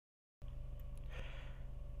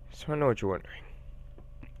So I know what you're wondering.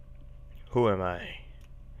 Who am I?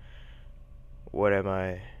 What am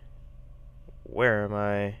I? Where am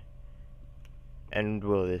I? And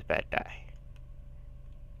will this bat die?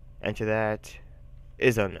 Answer that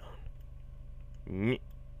is unknown.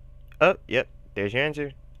 Oh, yep, there's your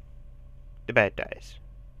answer. The bat dies.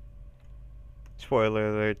 Spoiler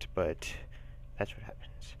alert, but that's what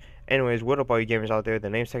happens. Anyways, what up all you gamers out there?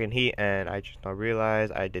 The name's TekkenH3AT, and I just now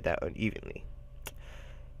realized I did that unevenly.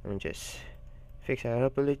 Let me just fix that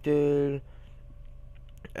up a little.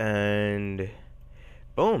 And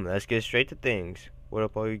boom, let's get straight to things. What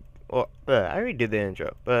up all you... Well, I already did the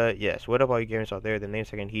intro, but yes, what up all you gamers out there? The name's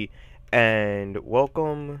TekkenH3AT, and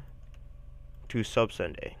welcome to Sub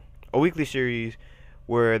Sunday, a weekly series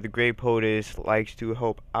where the great POTUS likes to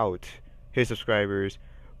help out his subscribers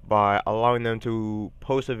by allowing them to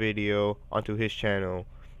post a video onto his channel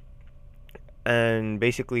and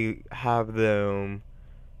basically have them,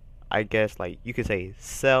 I guess, like you could say,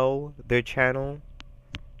 sell their channel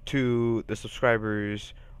to the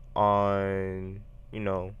subscribers on, you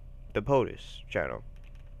know, the POTUS channel.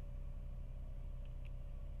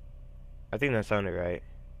 I think that sounded right.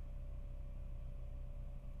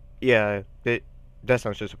 Yeah, that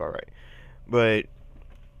sounds just about right. But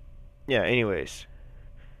yeah, anyways,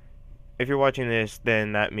 if you're watching this,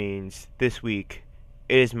 then that means this week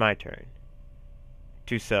it is my turn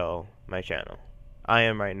to sell my channel. I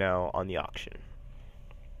am right now on the auction.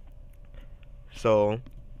 So,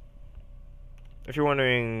 if you're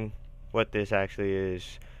wondering what this actually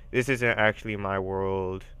is, this isn't actually my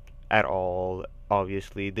world at all,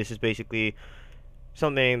 obviously. This is basically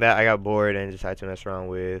something that I got bored and decided to mess around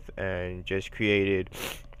with and just created.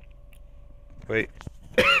 Wait.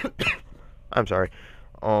 I'm sorry.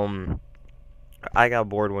 I got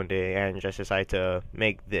bored one day and just decided to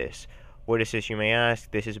make this. What is this, you may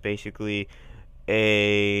ask? This is basically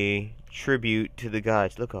a tribute to the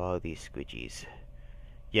gods. Look at all these squidgies.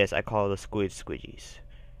 Yes, I call the squid squidgies.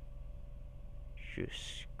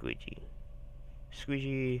 Squidgy.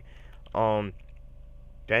 Squidgy.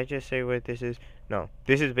 Did I just say what this is? No.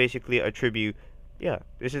 This is basically a tribute. Yeah,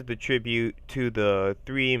 this is the tribute to the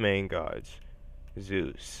three main gods: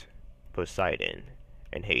 Zeus, Poseidon,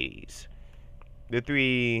 and Hades. The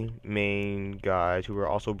three main gods who were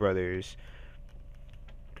also brothers.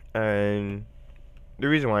 And the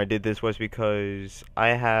reason why I did this was because I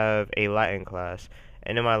have a Latin class,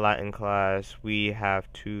 and in my Latin class we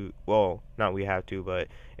have to, well, not we have to, but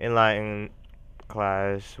in Latin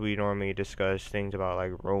class we normally discuss things about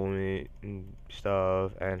like Roman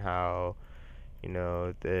stuff and how, you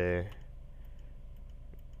know, the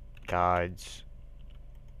gods,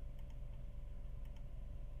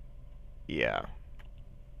 yeah,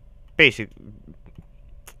 excuse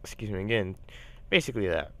me again, basically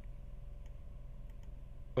that.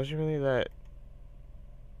 Wasn't really that,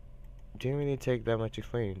 didn't really take that much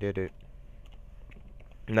explaining, did it?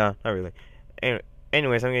 Nah, not really.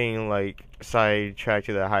 Anyways, I'm getting like sidetracked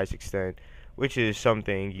to the highest extent, which is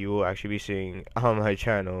something you will actually be seeing on my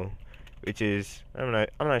channel, which is, I'm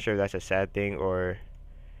not sure if that's a sad thing, or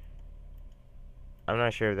I'm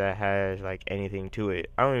not sure if that has like anything to it.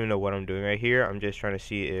 I don't even know what I'm doing right here. I'm just trying to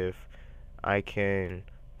see if I can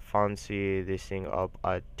fancy this thing up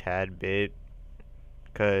a tad bit,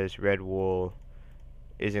 because red wool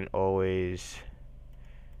isn't always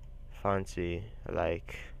fancy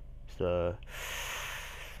like the,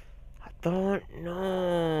 I don't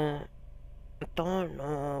know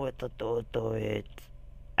what to do to it.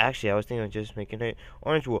 Actually, I was thinking of just making it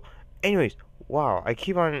orange wool. Anyways, wow, I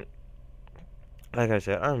keep on, like I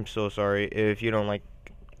said, I'm so sorry if you don't like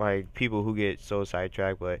people who get so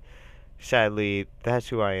sidetracked, but sadly that's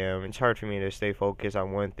who I am. It's hard for me to stay focused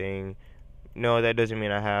on one thing. No, that doesn't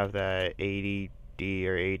mean I have that ADD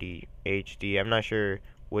or ADHD. I'm not sure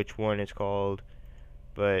which one it's called,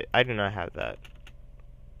 but I do not have that.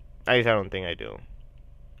 At least I don't think I do.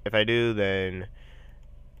 If I do, then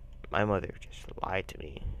my mother just lied to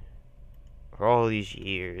me. For all these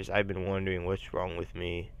years, I've been wondering what's wrong with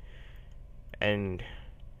me. And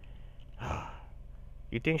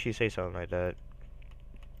you'd think she'd say something like that.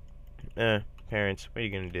 Parents, what are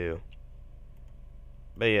you gonna do?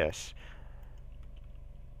 But yes,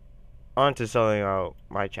 on to selling out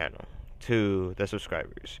my channel to the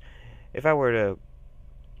subscribers. If I were to,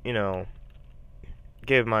 you know,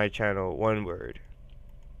 give my channel one word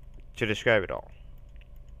to describe it all,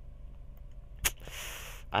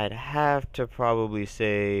 I'd have to probably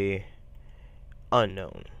say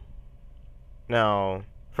unknown. Now,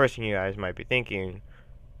 first thing you guys might be thinking,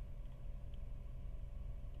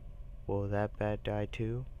 will that bat die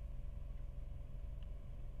too?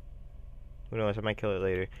 Who knows? I might kill it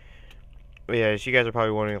later. But yeah, so you guys are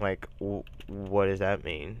probably wondering, like, what does that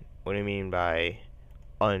mean? What do you mean by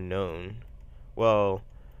unknown? Well,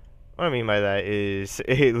 what I mean by that is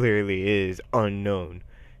it literally is unknown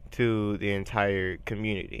to the entire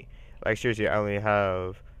community. Like, seriously, I only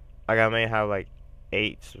have, like, I may have like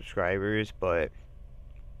 8 subscribers, but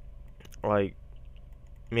like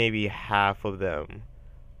maybe half of them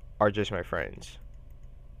are just my friends.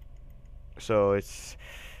 So it's,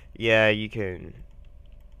 yeah, you can,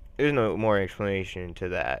 there's no more explanation to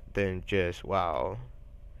that than just wow.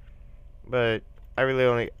 But I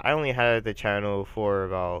only had the channel for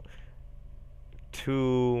about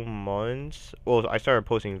 2 months. Well, I started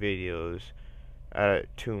posting videos at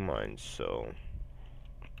 2 months, so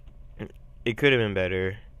it could have been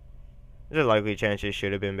better. There's a likely chance it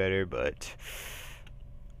should have been better, but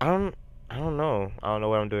I don't I don't know. I don't know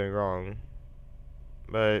what I'm doing wrong.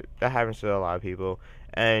 But that happens to a lot of people,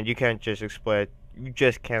 and you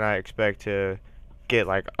just cannot expect to get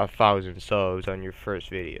like 1,000 subs on your first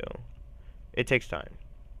video. It takes time.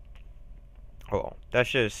 Well, that's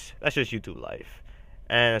just YouTube life,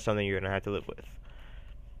 and that's something you're gonna have to live with.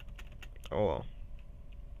 Oh well.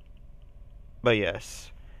 But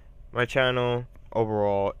yes, my channel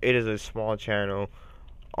overall, it is a small channel.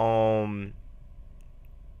 Um,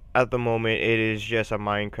 at the moment, it is just a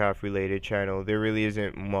Minecraft related channel. There really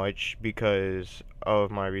isn't much because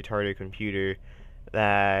of my retarded computer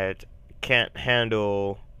that can't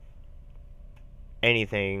handle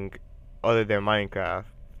anything other than Minecraft,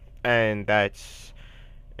 and that's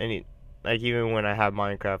any like even when I have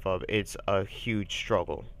Minecraft up, it's a huge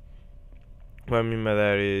struggle. What I mean by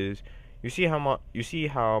that is, you see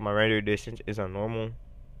how my render distance is on normal.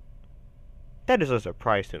 That is a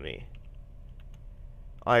surprise to me.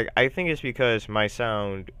 Like, I think it's because my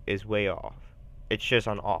sound is way off. It's just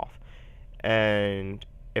on off, and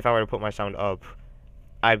if I were to put my sound up,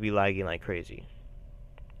 I'd be lagging like crazy.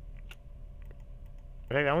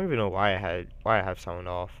 I don't even know why I have sound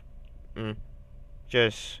off.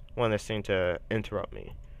 Just want this thing to interrupt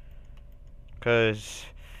me, cause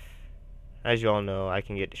as you all know, I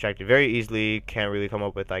can get distracted very easily. Can't really come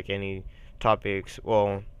up with like any topics.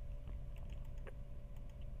 Well,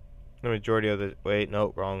 the majority of the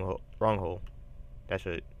no, wrong hole. That's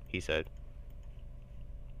what he said.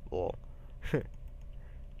 Well,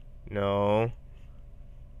 no.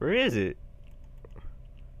 Where is it?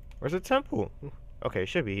 Where's the temple? Okay, it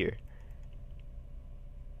should be here.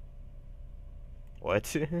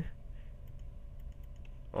 What?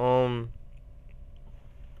 Oh,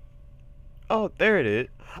 there it is.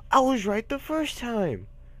 I was right the first time.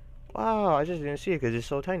 Wow, I just didn't see it because it's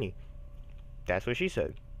so tiny. That's what she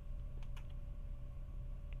said.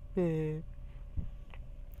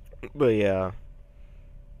 But yeah,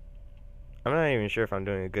 I'm not even sure if I'm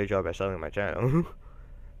doing a good job at selling my channel.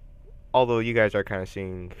 Although you guys are kind of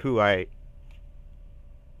seeing who I...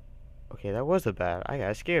 Okay, that was a bad. I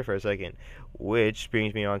got scared for a second. Which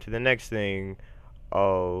brings me on to the next thing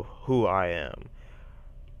of who I am.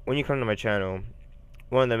 When you come to my channel,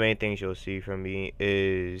 one of the main things you'll see from me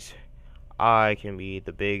is I can be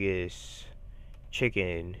the biggest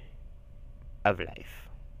chicken of life.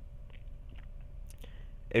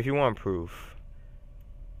 If you want proof,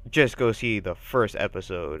 just go see the first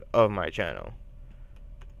episode of my channel.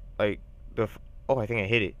 Like, oh, I think I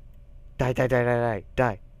hit it. Die, die, die, die,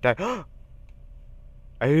 die, die, die.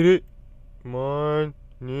 I hit it. Come on.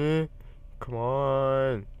 Yeah. Come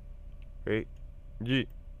on. Wait. Yeah.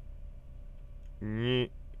 Yeah.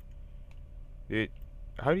 It,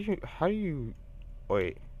 how do you,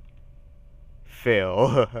 wait.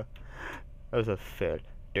 Fail. That was a fail.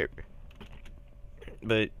 Derp.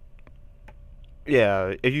 But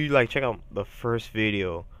yeah, if you like check out the first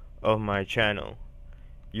video of my channel,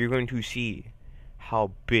 you're going to see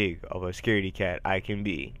how big of a scaredy cat I can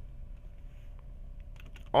be.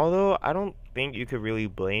 Although I don't think you could really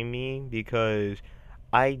blame me because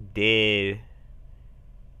I do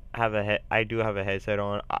have a headset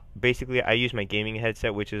on. Basically, I use my gaming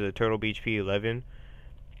headset, which is a Turtle Beach P11,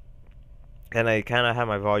 and I kind of have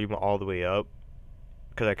my volume all the way up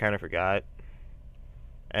because I kind of forgot.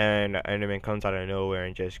 And Enderman comes out of nowhere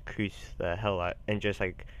and just creeps the hell out and just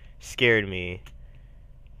like scared me.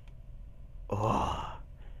 Oh,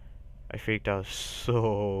 I freaked out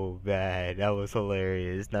so bad. That was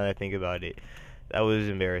hilarious. Now that I think about it, that was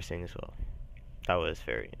embarrassing as well. That was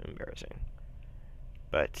very embarrassing.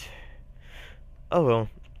 But oh well.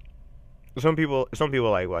 Some people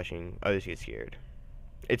like watching others get scared.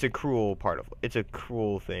 It's a cruel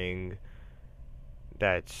thing.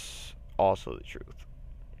 That's also the truth.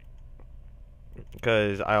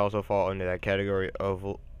 Because I also fall under that category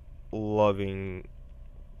of loving,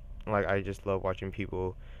 like, I just love watching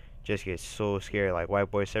people just get so scared. Like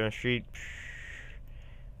White Boy 7th Street,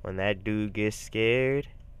 when that dude gets scared,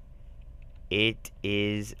 it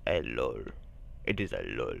is a lol. It is a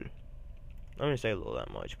lol. I don't say lol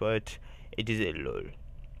that much, but it is a lol.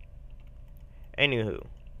 Anywho,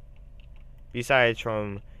 besides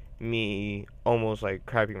from me almost like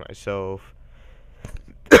crapping myself,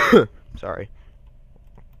 sorry.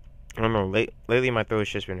 I don't know. Lately, my throat's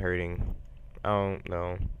just been hurting. I don't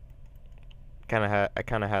know. I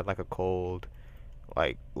kind of had like a cold,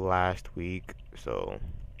 like last week. So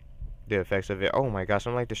the effects of it. Oh my gosh,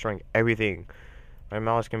 I'm like destroying everything. My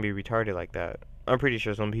mouse can be retarded like that. I'm pretty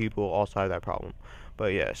sure some people also have that problem.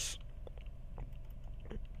 But yes.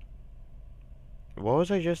 What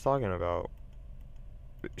was I just talking about?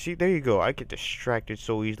 See, there you go. I get distracted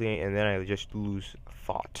so easily, and then I just lose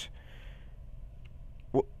thought.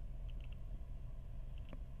 What?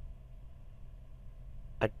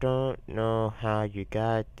 I don't know how you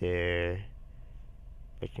got there,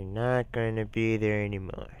 but you're not gonna be there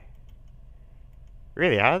anymore.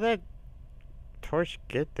 Really? How did that torch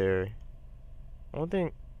get there?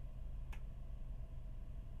 I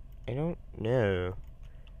don't know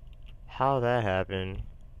how that happened.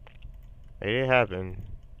 It did happen,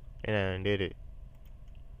 and I did it.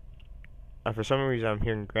 And for some reason, I'm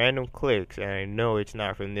hearing random clicks, and I know it's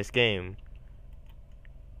not from this game.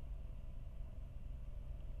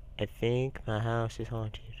 I think my house is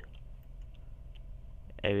haunted.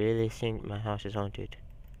 I really think my house is haunted.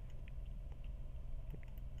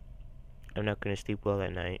 I'm not gonna sleep well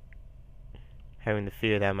at night, having the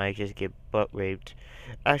fear that I might just get butt raped.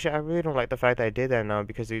 Actually, I really don't like the fact that I did that now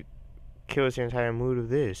because it kills the entire mood of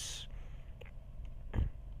this.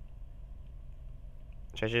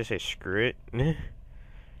 Should I just say screw it?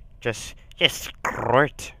 just screw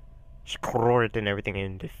it. Screw it and everything,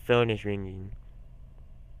 and the phone is ringing.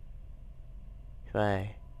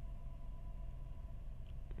 Why?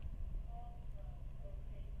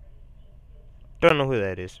 Don't know who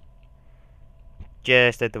that is.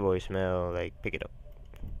 Just at the voicemail, like, pick it up.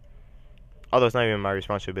 Although it's not even my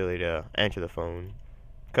responsibility to answer the phone.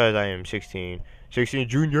 Because I am 16. 16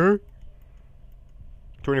 Junior?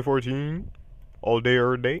 2014? All day,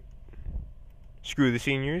 every day? Screw the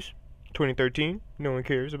seniors? 2013? No one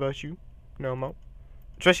cares about you. No more.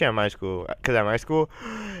 Especially at my school. Because at my school,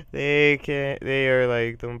 they are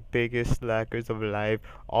like the biggest slackers of life.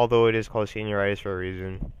 Although it is called senioritis for a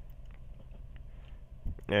reason.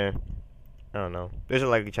 Yeah. I don't know. There's a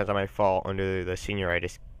likely chance I might fall under the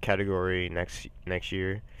senioritis category next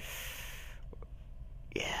year.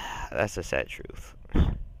 Yeah, that's the sad truth.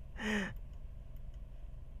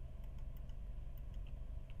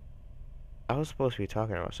 I was supposed to be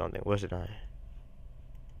talking about something, wasn't I?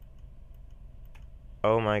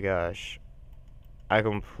 Oh my gosh. I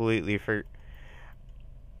completely forgot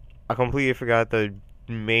the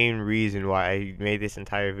main reason why I made this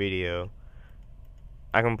entire video.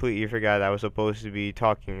 I completely forgot I was supposed to be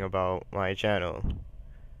talking about my channel.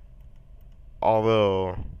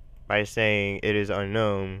 Although, by saying it is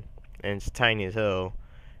unknown and it's tiny as hell,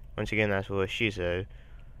 once again, that's what she said,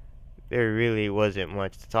 there really wasn't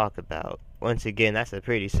much to talk about. Once again, that's a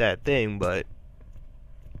pretty sad thing, but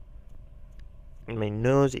my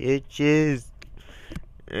nose itches.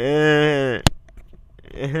 Oh.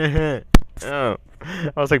 I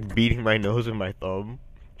was like beating my nose with my thumb,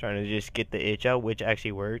 trying to just get the itch out, which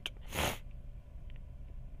actually worked.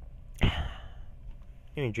 Let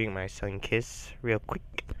me drink my sun kiss real quick.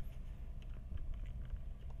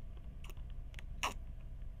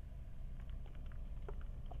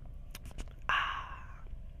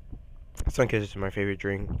 Sun kiss is my favorite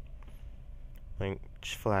drink. Like,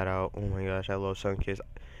 just flat out. Oh my gosh, I love sun kiss.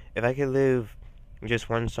 If I could live just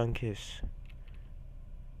one sun kiss.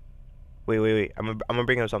 Wait. I'm gonna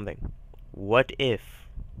bring up something. What if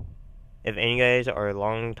any guys are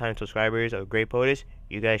long-time subscribers of Great POTUS,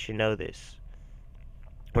 you guys should know this.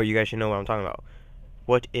 Or you guys should know what I'm talking about.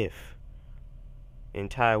 What if the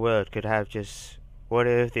entire world could have just... What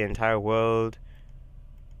if the entire world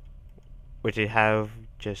were to have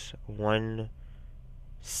just one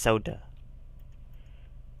soda?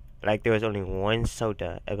 Like there was only one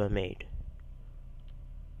soda ever made.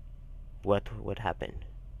 What would happen?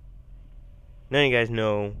 None of you guys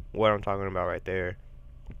know what I'm talking about right there.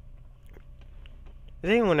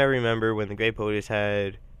 Does anyone ever remember when the Great POTUS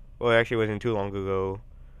had... Well, it actually wasn't too long ago.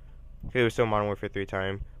 It was still Modern Warfare 3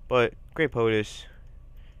 time. But, Great POTUS,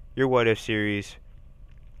 your What If series,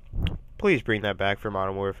 please bring that back for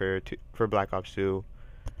Modern Warfare 2, for Black Ops 2.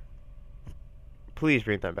 Please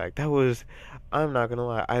bring that back. That was... I'm not gonna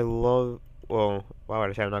lie. I love... well, why would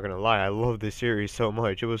I say I'm not gonna lie? I love this series so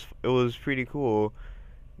much. It was pretty cool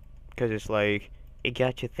because it's like it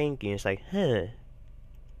got you thinking. It's like, huh?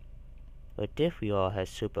 What if we all had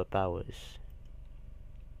superpowers?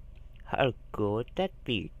 How cool would that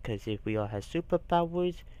be? Because if we all had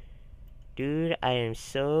superpowers, dude, I am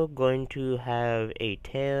so going to have a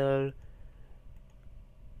tail,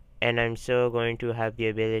 and I'm so going to have the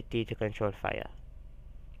ability to control fire.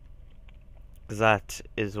 That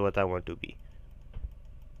is what I want to be.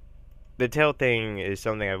 The tail thing is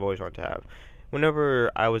something I've always wanted to have.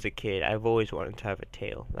 Whenever I was a kid, I've always wanted to have a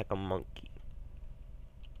tail, like a monkey.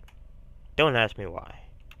 Don't ask me why.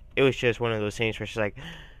 It was just one of those things where it's like,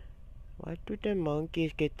 why do the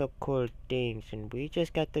monkeys get the cool things and we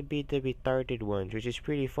just got to be the retarded ones? Which is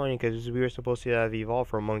pretty funny because we were supposed to have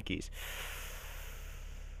evolved from monkeys.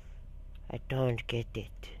 I don't get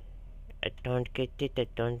it. I don't get it. I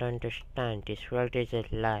don't understand. This world is a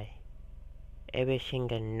lie. Everything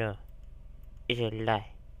I know is a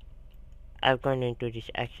lie. I've gone into this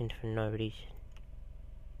action for no reason.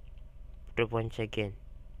 But once again,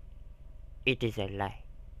 it is a lie.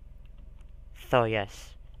 So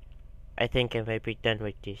yes, I think I might be done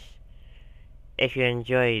with this. If you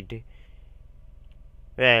enjoyed,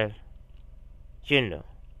 well, you know,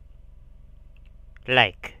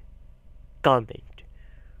 like, comment,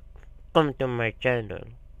 come to my channel,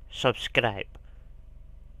 subscribe,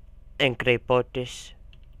 and report this.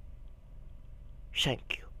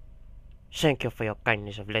 Thank you. Thank you for your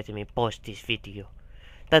kindness of letting me post this video.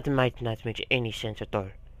 That might not make any sense at all.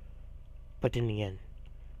 But in the end,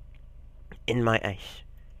 in my eyes,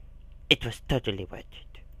 it was totally worth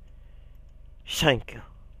it. Thank you.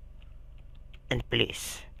 And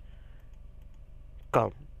please,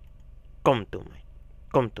 come to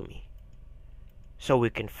me, so we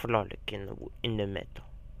can frolic in the meadow.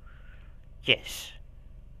 Yes,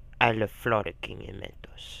 I love frolicking in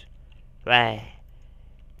meadows. Why?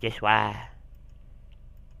 Just why?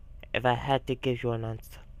 If I had to give you an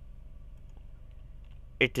answer,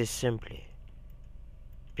 it is simply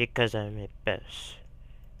because I'm a boss.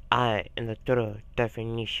 I am the true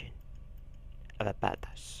definition of a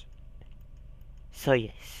badass. So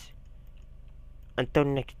yes, until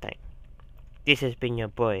next time, this has been your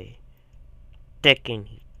boy,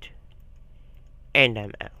 TekkenH3AT, and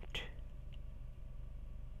I'm out.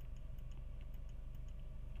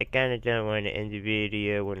 I kinda don't want to end the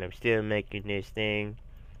video when I'm still making this thing,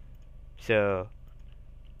 so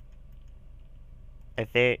I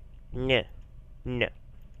think, no,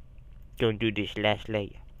 don't do this last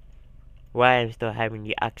layer. Why I'm still having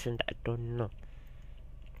the accent, I don't know.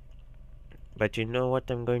 But you know what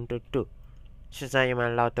I'm going to do? Since I am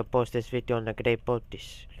allowed to post this video on the Grey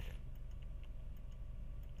Potis,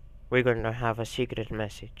 we're gonna have a secret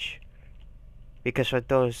message. Because for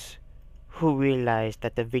those who realized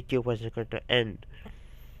that the video wasn't going to end,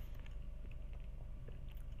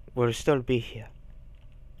 we'll still be here.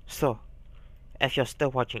 So, if you're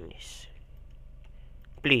still watching this,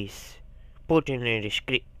 please put in the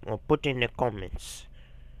description or put in the comments,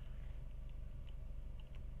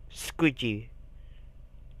 Squidgy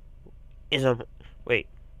is a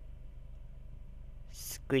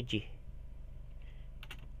Squidgy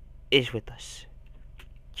is with us.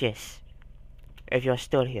 Yes, if you're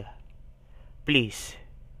still here, please,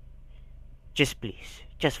 just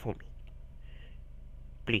for me,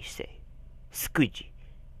 please say Squidgy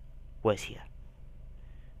was here.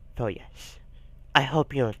 So yes, I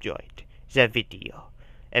hope you enjoyed the video,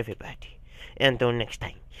 everybody. Until next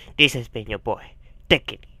time, this has been your boy,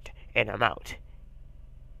 TekkenH3AT, and I'm out.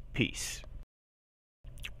 Peace.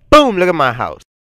 Boom, look at my house.